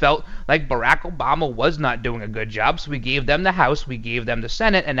once. We felt like Barack Obama was not doing a good job, so we gave them the House, we gave them the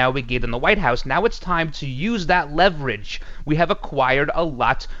Senate, and now we gave them the White House. Now it's time to use that leverage. We have acquired a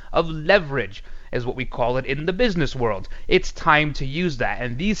lot of leverage, is what we call it in the business world. It's time to use that.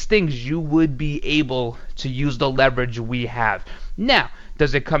 And these things, you would be able to use the leverage we have. Now,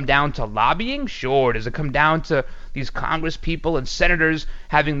 does it come down to lobbying? Sure. Does it come down to these Congress people and senators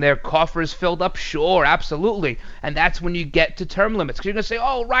having their coffers filled up? Sure, absolutely. And that's when you get to term limits. Because you're going to say,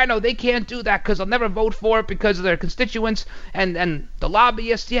 oh, Rhino, they can't do that because they'll never vote for it because of their constituents and the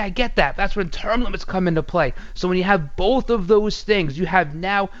lobbyists. Yeah, I get that. That's when term limits come into play. So when you have both of those things, you have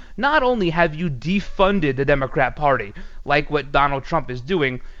now, not only have you defunded the Democrat Party, like what Donald Trump is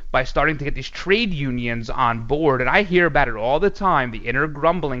doing, by starting to get these trade unions on board, and I hear about it all the time, the inner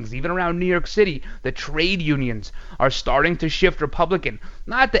grumblings, even around New York City. The trade unions are starting to shift Republican.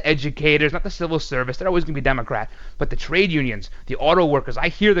 Not the educators, not the civil service, they're always going to be Democrat, but the trade unions, the auto workers. I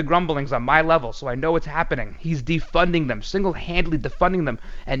hear the grumblings on my level, so I know what's happening. He's defunding them, single-handedly defunding them,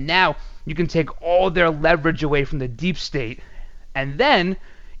 and now you can take all their leverage away from the deep state. And then,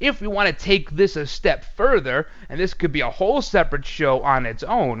 if we want to take this a step further, and this could be a whole separate show on its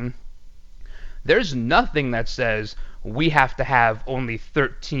own, there's nothing that says we have to have only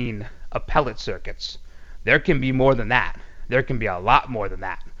 13 appellate circuits. There can be more than that. There can be a lot more than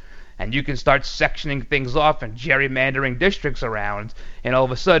that. And you can start sectioning things off and gerrymandering districts around, and all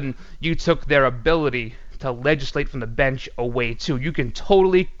of a sudden, you took their ability to legislate from the bench away too. You can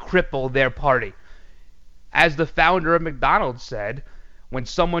totally cripple their party. As the founder of McDonald's said, when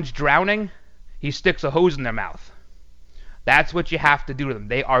someone's drowning, he sticks a hose in their mouth. That's what you have to do to them.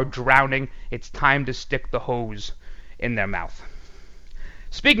 They are drowning. It's time to stick the hose in their mouth.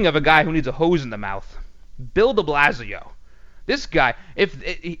 Speaking of a guy who needs a hose in the mouth, Bill de Blasio. This guy,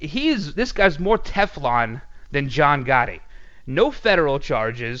 this guy's more Teflon than John Gotti. No federal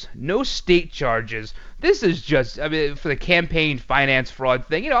charges, no state charges. This is just, for the campaign finance fraud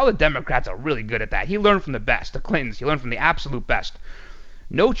thing, all the Democrats are really good at that. He learned from the best, the Clintons. He learned from the absolute best.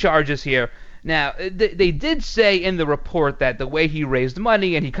 No charges here. Now, they did say in the report that the way he raised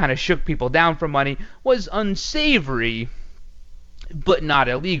money and he kind of shook people down for money was unsavory, but not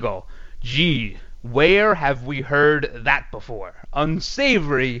illegal. Gee, where have we heard that before?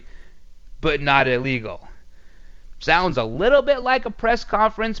 Unsavory, but not illegal. Sounds a little bit like a press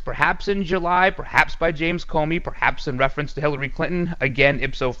conference, perhaps in July, perhaps by James Comey, perhaps in reference to Hillary Clinton. Again,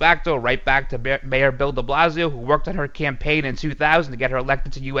 ipso facto, right back to Mayor Bill de Blasio, who worked on her campaign in 2000 to get her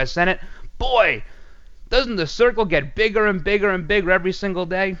elected to U.S. Senate. Boy, doesn't the circle get bigger and bigger and bigger every single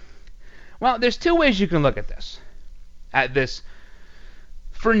day? Well, there's two ways you can look at this.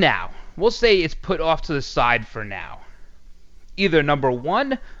 For now. We'll say it's put off to the side for now. Either, number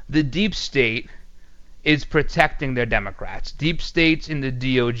one, the deep state is protecting their Democrats. Deep states in the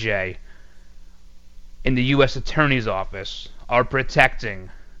DOJ, in the U.S. Attorney's Office, are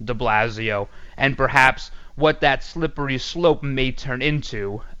protecting de Blasio, and perhaps what that slippery slope may turn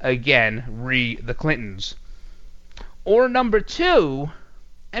into, again, the Clintons. Or number two,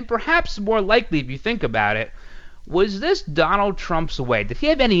 and perhaps more likely if you think about it, was this Donald Trump's way? Did he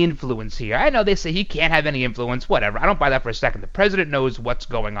have any influence here? I know they say he can't have any influence, whatever. I don't buy that for a second. The president knows what's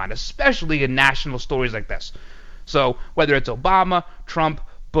going on, especially in national stories like this. So whether it's Obama, Trump,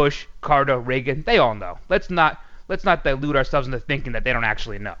 Bush, Carter, Reagan, they all know. Let's not dilute ourselves into thinking that they don't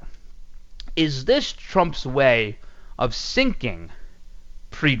actually know. Is this Trump's way of sinking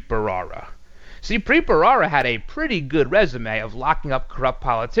Preet Bharara? See, Preet Bharara had a pretty good resume of locking up corrupt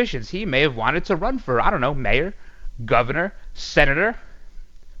politicians. He may have wanted to run for, mayor, governor, senator,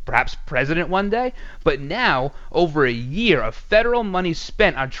 perhaps president one day. But now, over a year of federal money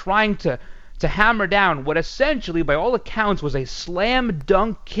spent on trying to hammer down what essentially, by all accounts, was a slam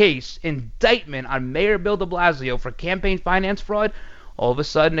dunk case indictment on Mayor Bill de Blasio for campaign finance fraud, all of a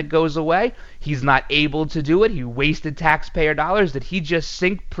sudden it goes away. He's not able to do it. He wasted taxpayer dollars. Did he just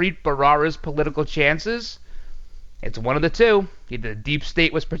sink Preet Bharara's political chances? It's one of the two. Either the deep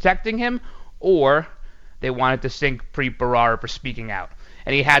state was protecting him, or they wanted to sink Preet Bharara for speaking out.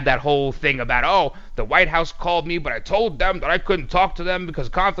 And he had that whole thing about, the White House called me, but I told them that I couldn't talk to them because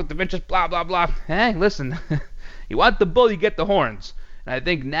conflict of interest, blah, blah, blah. Hey, listen, you want the bull, you get the horns. And I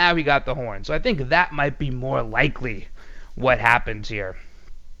think now he got the horns. So I think that might be more likely what happens here.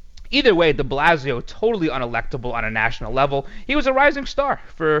 Either way, de Blasio, totally unelectable on a national level. He was a rising star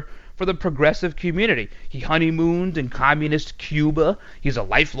for the progressive community. He honeymooned in communist Cuba. He's a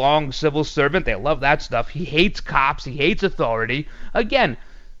lifelong civil servant. They love that stuff. He hates cops. He hates authority. Again,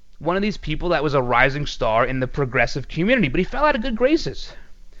 one of these people that was a rising star in the progressive community, but he fell out of good graces.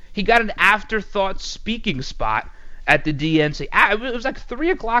 He got an afterthought speaking spot at the DNC. It was like 3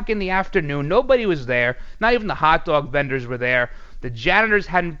 o'clock in the afternoon. Nobody was there. Not even the hot dog vendors were there. The janitors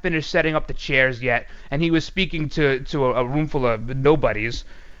hadn't finished setting up the chairs yet, and he was speaking to a room full of nobodies.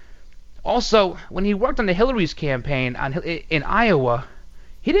 Also, when he worked on the Hillary's campaign in Iowa,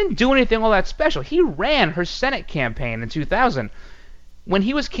 he didn't do anything all that special. He ran her Senate campaign in 2000. When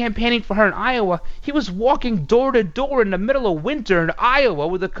he was campaigning for her in Iowa, he was walking door to door in the middle of winter in Iowa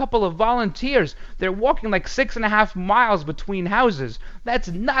with a couple of volunteers. They're walking like 6.5 miles between houses. That's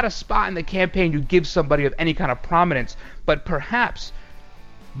not a spot in the campaign you give somebody of any kind of prominence. But perhaps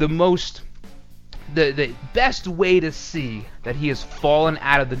the best way to see that he has fallen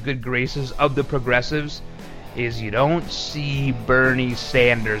out of the good graces of the progressives is you don't see Bernie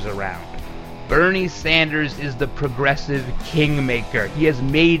Sanders around. Bernie Sanders is the progressive kingmaker. He has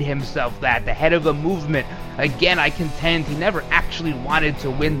made himself that, the head of a movement. Again, I contend he never actually wanted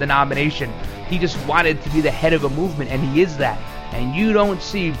to win the nomination. He just wanted to be the head of a movement, and he is that. And you don't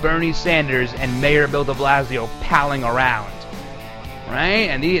see Bernie Sanders and Mayor Bill de Blasio palling around, right?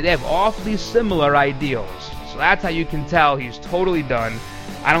 And they have awfully similar ideals. So that's how you can tell he's totally done.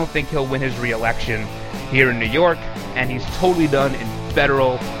 I don't think he'll win his re-election here in New York, and he's totally done in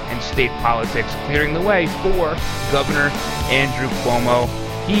federal and state politics, clearing the way for Governor Andrew Cuomo.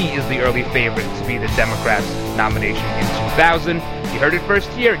 He is the early favorite to be the Democrats' nomination in 2000. You heard it first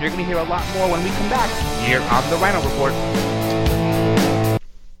here, and you're going to hear a lot more when we come back here on the Rhino Report.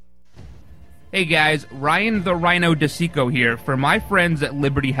 Hey guys, Ryan the Rhino DeSico here for my friends at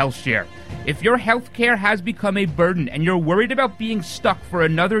Liberty HealthShare. If your healthcare has become a burden and you're worried about being stuck for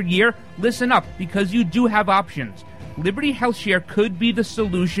another year, listen up, because you do have options. Liberty HealthShare could be the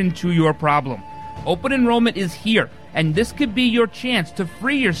solution to your problem. Open enrollment is here, and this could be your chance to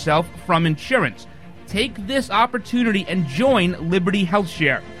free yourself from insurance. Take this opportunity and join Liberty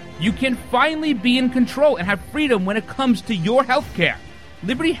HealthShare. You can finally be in control and have freedom when it comes to your healthcare.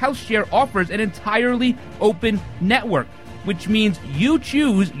 Liberty HealthShare offers an entirely open network, which means you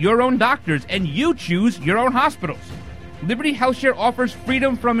choose your own doctors and you choose your own hospitals. Liberty HealthShare offers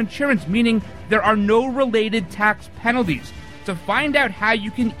freedom from insurance, meaning there are no related tax penalties. To find out how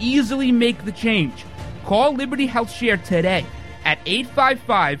you can easily make the change, call Liberty HealthShare today at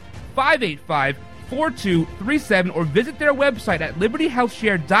 855-585-4237 or visit their website at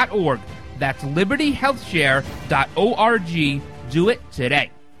libertyhealthshare.org. That's libertyhealthshare.org. Do it today.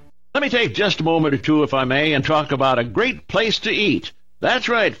 Let me take just a moment or two, if I may, and talk about a great place to eat. That's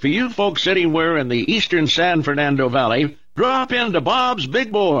right, for you folks anywhere in the eastern San Fernando Valley, drop into Bob's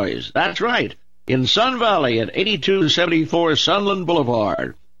Big Boys. That's right, in Sun Valley at 8274 Sunland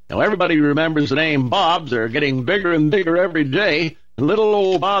Boulevard. Now, everybody remembers the name Bob's. They're getting bigger and bigger every day. Little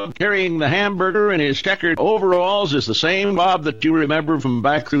old Bob carrying the hamburger in his checkered overalls is the same Bob that you remember from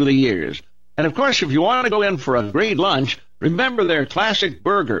back through the years. And, of course, if you want to go in for a great lunch, remember their classic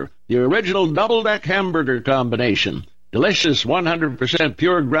burger, the original double-deck hamburger combination. Delicious 100%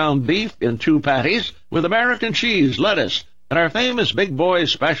 pure ground beef in 2 patties with American cheese, lettuce, and our famous Big Boy's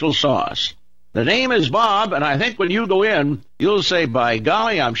special sauce. The name is Bob, and I think when you go in, you'll say, by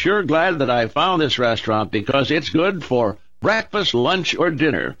golly, I'm sure glad that I found this restaurant because it's good for breakfast, lunch, or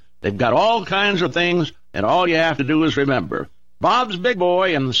dinner. They've got all kinds of things, and all you have to do is remember. Bob's Big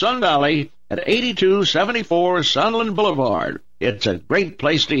Boy in Sun Valley at 8274 Sunland Boulevard. It's a great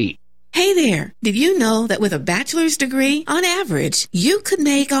place to eat. Hey there! Did you know that with a bachelor's degree, on average, you could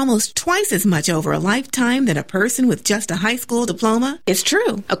make almost twice as much over a lifetime than a person with just a high school diploma? It's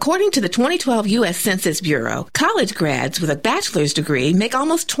true. According to the 2012 U.S. Census Bureau, college grads with a bachelor's degree make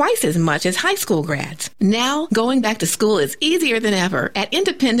almost twice as much as high school grads. Now, going back to school is easier than ever at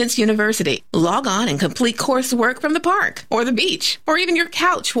Independence University. Log on and complete coursework from the park, or the beach, or even your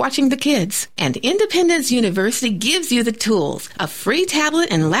couch watching the kids. And Independence University gives you the tools, a free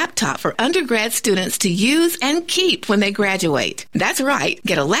tablet and laptop for undergrad students to use and keep when they graduate. That's right.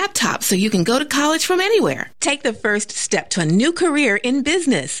 Get a laptop so you can go to college from anywhere. Take the first step to a new career in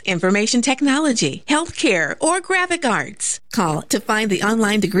business, information technology, healthcare, or graphic arts. Call to find the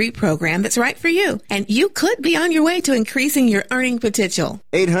online degree program that's right for you, and you could be on your way to increasing your earning potential.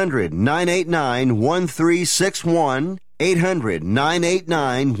 800-989-1361.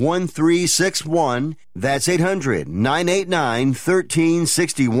 800-989-1361. That's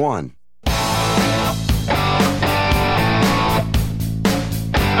 800-989-1361.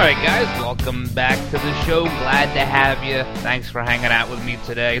 All right, guys, welcome back to the show. Glad to have you. Thanks for hanging out with me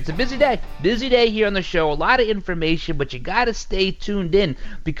today. It's a busy day. Busy day here on the show. A lot of information, but you got to stay tuned in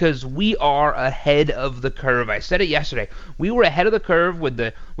because we are ahead of the curve. I said it yesterday. We were ahead of the curve with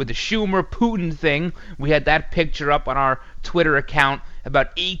the Schumer-Putin thing. We had that picture up on our Twitter account about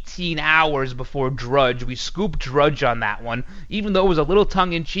 18 hours before Drudge. We scooped Drudge on that one. Even though it was a little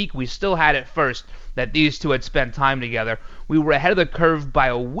tongue-in-cheek, we still had it first that these two had spent time together. We were ahead of the curve by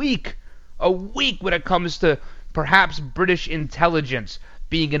a week when it comes to perhaps British intelligence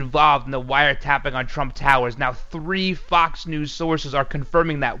being involved in the wiretapping on Trump Towers. Now 3 Fox News sources are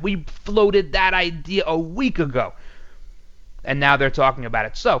confirming that. We floated that idea a week ago, and now they're talking about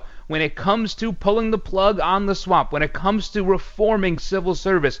it. So when it comes to pulling the plug on the swamp, when it comes to reforming civil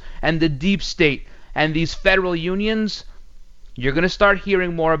service and the deep state and these federal unions, you're going to start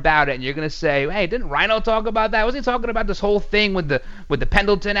hearing more about it, and you're going to say, hey, didn't Rhino talk about that? Was he talking about this whole thing with the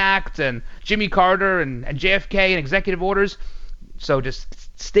Pendleton Act and Jimmy Carter and JFK and executive orders? So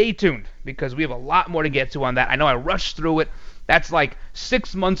just stay tuned because we have a lot more to get to on that. I know I rushed through it. That's like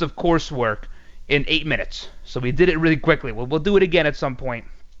 6 months of coursework in 8 minutes. So we did it really quickly. We'll do it again at some point.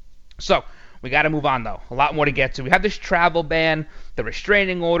 So we got to move on, though. A lot more to get to. We have this travel ban, the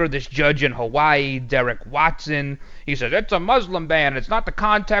restraining order, this judge in Hawaii, Derek Watson. He says, it's a Muslim ban. It's not the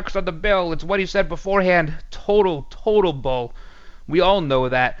context of the bill. It's what he said beforehand. Total bull. We all know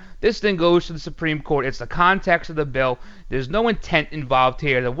that. This thing goes to the Supreme Court. It's the context of the bill. There's no intent involved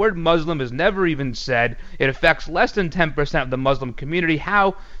here. The word Muslim is never even said. It affects less than 10% of the Muslim community.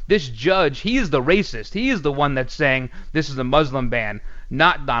 How this judge, he is the racist. He is the one that's saying this is a Muslim ban,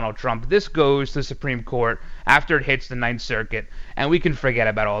 not Donald Trump. This goes to the Supreme Court after it hits the Ninth Circuit, and we can forget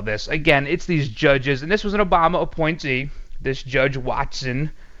about all this. Again, it's these judges, and this was an Obama appointee, this Judge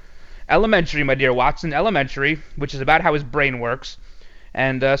Watson. Elementary, my dear Watson, elementary, which is about how his brain works.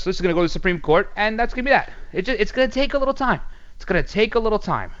 And so this is going to go to the Supreme Court, and that's going to be that. It's going to take a little time. It's going to take a little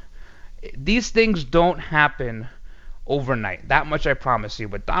time. These things don't happen overnight. That much I promise you.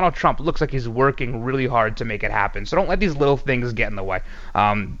 But Donald Trump looks like he's working really hard to make it happen. So don't let these little things get in the way.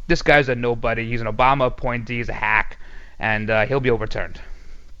 This guy's a nobody. He's an Obama appointee. He's a hack. And he'll be overturned.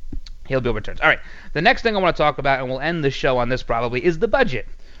 He'll be overturned. All right. The next thing I want to talk about, and we'll end the show on this probably, is the budget.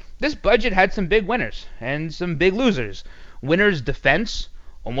 This budget had some big winners and some big losers. Winners, defense,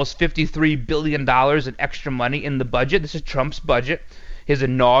 almost $53 billion in extra money in the budget. This is Trump's budget, his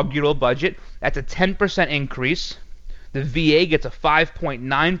inaugural budget. That's a 10% increase. The VA gets a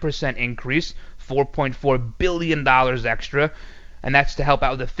 5.9% increase, $4.4 billion extra, and that's to help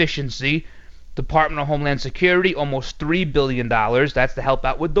out with efficiency. Department of Homeland Security, almost $3 billion. That's to help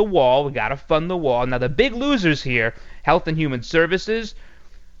out with the wall. We got to fund the wall. Now, the big losers here, Health and Human Services,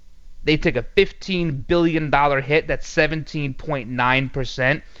 they take a $15 billion hit. That's 17.9%,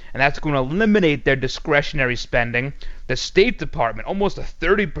 and that's going to eliminate their discretionary spending. The State Department, almost a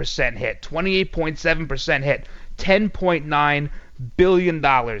 30% hit, 28.7% hit, $10.9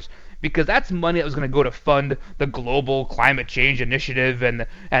 billion, because that's money that was going to go to fund the Global Climate Change Initiative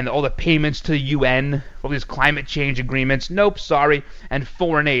and all the payments to the UN, all these climate change agreements. Nope, sorry. And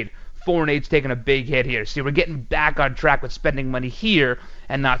foreign aid. Foreign aid's taking a big hit here. See, we're getting back on track with spending money here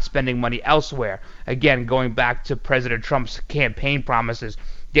and not spending money elsewhere. Again, going back to President Trump's campaign promises.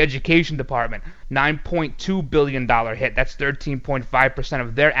 The Education Department, $9.2 billion hit. That's 13.5%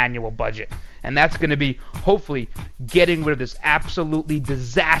 of their annual budget. And that's going to be, hopefully, getting rid of this absolutely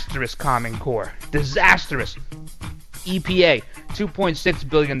disastrous Common Core. Disastrous. EPA, $2.6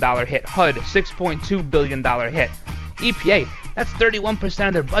 billion hit. HUD, $6.2 billion hit. EPA, that's 31%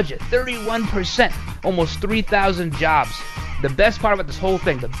 of their budget. 31%. Almost 3,000 jobs. The best part about this whole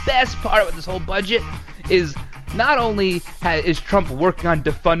thing, the best part about this whole budget is not only is Trump working on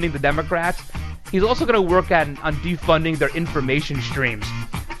defunding the Democrats, he's also going to work on defunding their information streams.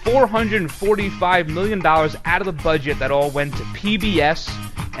 $445 million out of the budget that all went to PBS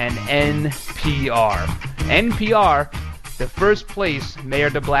and NPR. NPR, the first place Mayor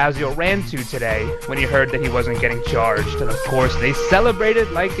de Blasio ran to today when he heard that he wasn't getting charged. And of course, they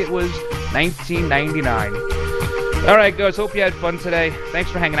celebrated like it was 1999. All right, guys, hope you had fun today.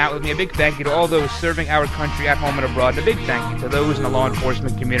 Thanks for hanging out with me. A big thank you to all those serving our country at home and abroad. A big thank you to those in the law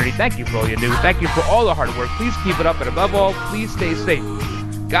enforcement community. Thank you for all you do. Thank you for all the hard work. Please keep it up, and above all, please stay safe.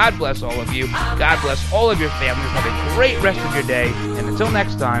 God bless all of you. God bless all of your families. Have a great rest of your day. And until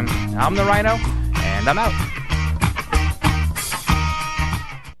next time, I'm the Rhino, and I'm out.